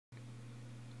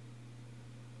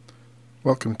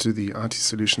Welcome to the IT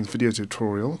Solutions video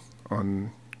tutorial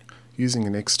on using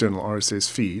an external RSS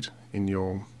feed in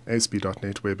your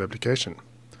ASP.NET web application.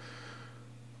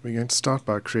 We're going to start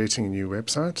by creating a new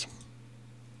website.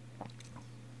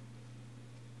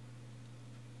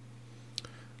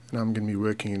 And I'm going to be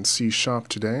working in C#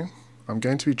 today. I'm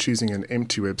going to be choosing an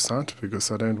empty website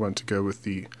because I don't want to go with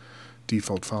the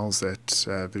default files that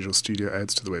Visual Studio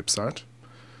adds to the website.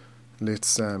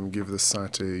 Let's give this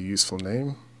site a useful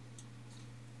name.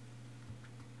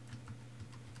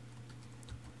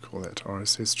 Call that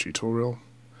RSS tutorial,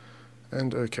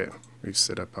 and OK, we've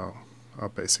set up our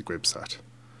basic website.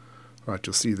 Right,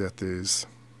 you'll see that there's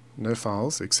no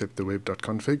files except the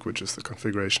web.config, which is the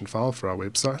configuration file for our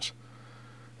website,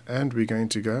 and we're going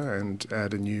to go and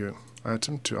add a new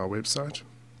item to our website.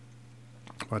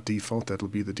 By default, that'll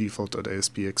be the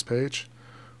default.aspx page,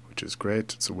 which is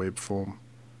great. It's a web form,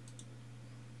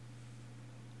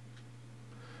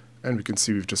 and we can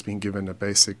see we've just been given a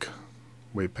basic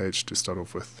web page to start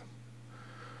off with.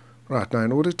 Right, now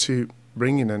in order to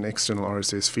bring in an external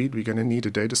RSS feed, we're going to need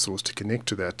a data source to connect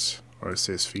to that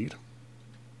RSS feed.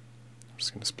 I'm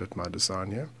just going to split my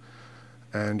design here,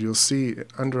 and you'll see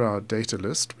under our data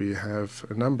list we have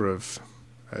a number of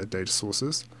data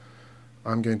sources.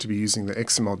 I'm going to be using the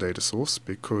XML data source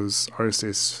because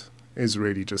RSS is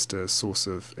really just a source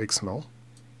of XML.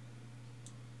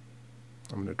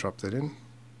 I'm going to drop that in.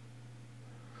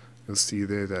 You'll see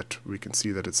there that we can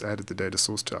see that it's added the data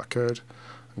source to our code.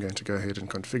 I'm going to go ahead and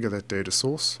configure that data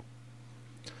source.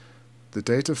 The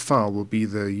data file will be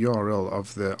the URL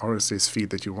of the RSS feed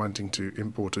that you're wanting to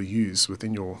import or use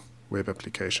within your web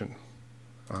application.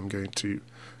 I'm going to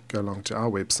go along to our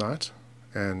website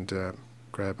and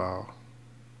grab our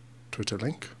Twitter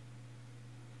link.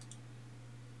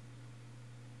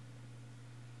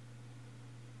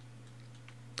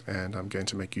 And I'm going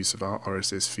to make use of our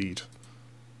RSS feed.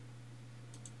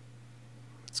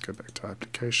 Let's go back to our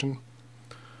application,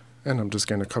 and I'm just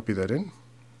going to copy that in.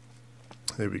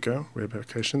 There we go, web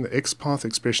application, the XPath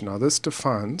expression. Now this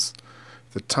defines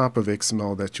the type of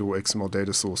XML that your XML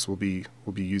data source will be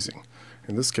using.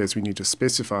 In this case, we need to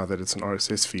specify that it's an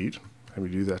RSS feed, and we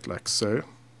do that like so.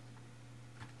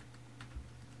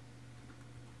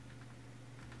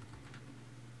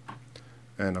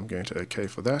 And I'm going to OK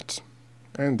for that.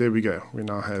 And there we go. We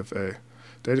now have a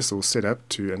data source set up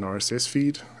to an RSS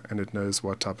feed, and it knows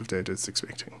what type of data it's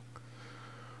expecting.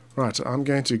 Right, I'm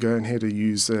going to go ahead and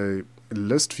use a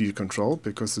list view control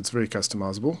because it's very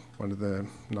customizable. One of the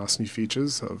nice new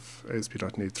features of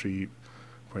ASP.NET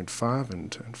 3.5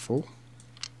 and 4.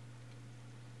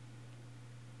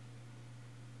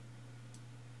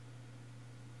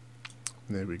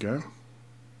 There we go.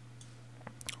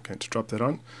 I'm going to drop that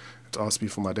on. It asks me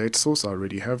for my data source. I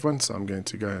already have one, so I'm going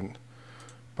to go and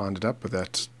bind it up with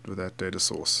that data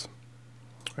source.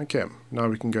 Okay, now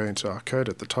we can go into our code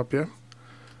at the top here,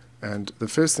 and the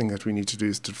first thing that we need to do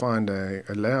is to find a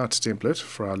layout template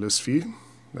for our list view.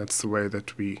 That's the way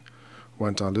that we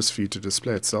want our list view to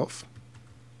display itself.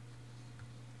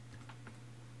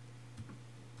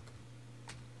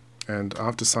 And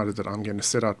I've decided that I'm going to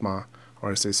set out my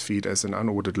RSS feed as an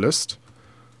unordered list.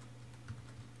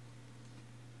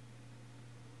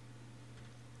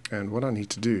 And what I need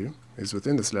to do is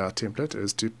within this layout template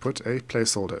is to put a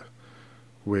placeholder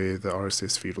where the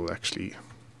RSS feed will actually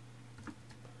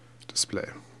display.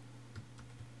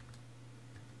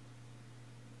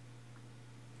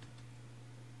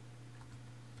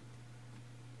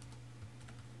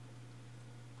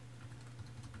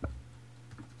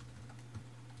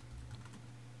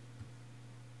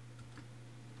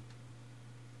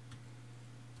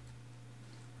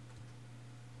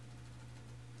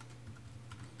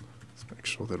 Make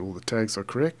sure that all the tags are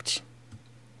correct,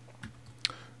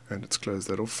 and let's close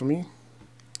that off for me.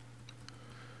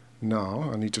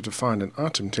 Now I need to define an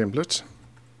item template,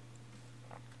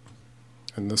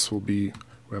 and this will be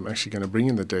where I'm actually going to bring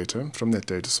in the data from that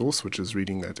data source, which is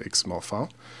reading that XML file,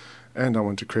 and I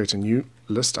want to create a new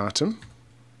list item.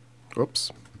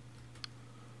 Oops,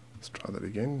 let's try that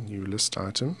again. New list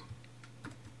item.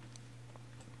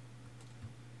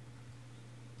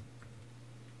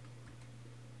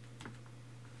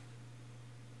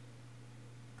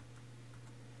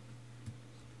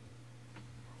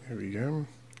 Here we go.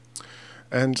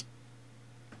 And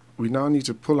we now need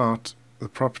to pull out the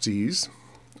properties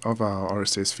of our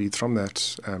RSS feed from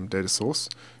that data source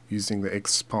using the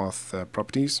XPath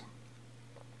properties.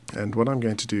 And what I'm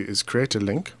going to do is create a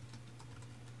link,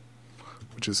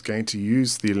 which is going to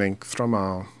use the link from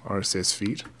our RSS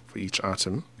feed for each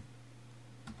item.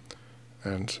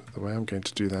 And the way I'm going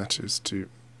to do that is to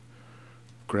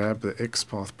grab the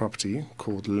XPath property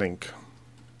called link.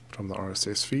 from the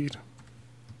RSS feed.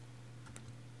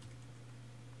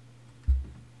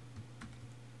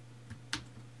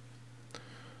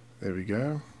 There we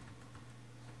go.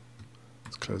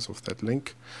 Let's close off that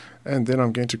link. And then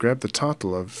I'm going to grab the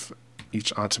title of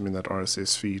each item in that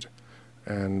RSS feed,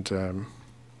 and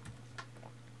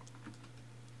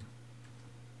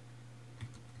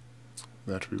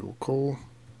that we will call,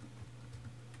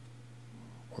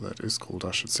 or that is called,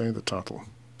 I should say, the title.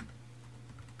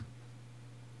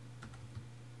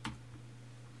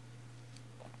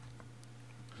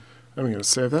 And we're going to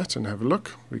save that and have a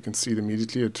look. We can see it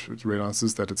immediately, it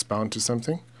realizes that it's bound to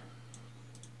something.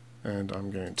 And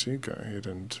I'm going to go ahead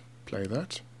and play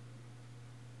that.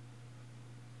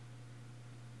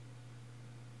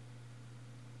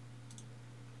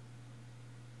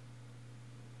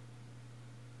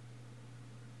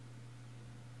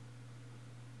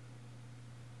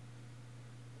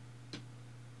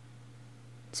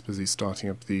 It's busy starting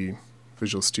up the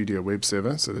Visual Studio web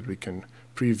server so that we can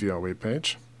preview our web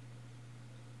page.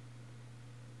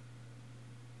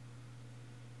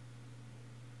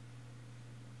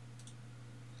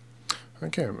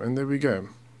 Okay, and there we go.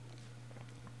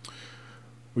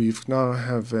 We now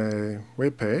have a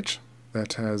web page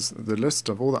that has the list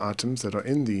of all the items that are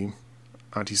in the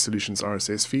IT Solutions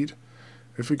RSS feed.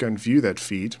 If we go and view that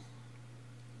feed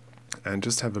and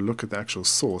just have a look at the actual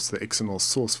source, the XML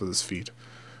source for this feed,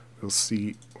 we'll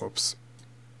see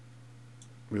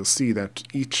that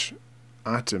each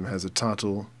item has a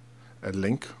title, a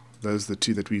link. Those are the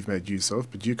two that we've made use of,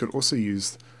 but you could also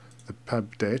use the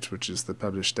pub date, which is the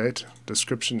published date,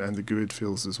 description, and the GUID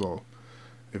fields as well,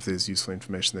 if there's useful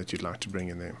information that you'd like to bring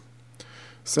in there.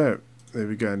 So there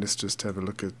we go, and let's just have a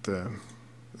look at the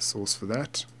source for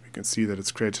that. We can see that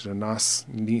it's created a nice,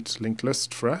 neat linked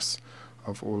list for us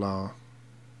of all our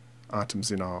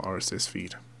items in our RSS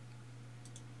feed.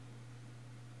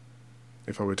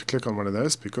 If I were to click on one of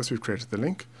those, because we've created the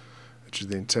link, it should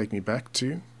then take me back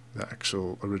to the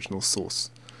actual original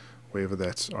source, wherever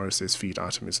that RSS feed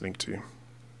item is linked to.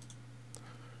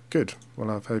 Good.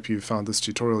 Well, I hope you found this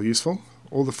tutorial useful.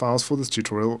 All the files for this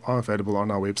tutorial are available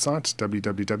on our website,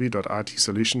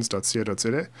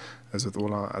 www.itsolutions.co.za. As with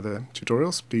all our other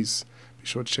tutorials, please be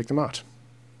sure to check them out.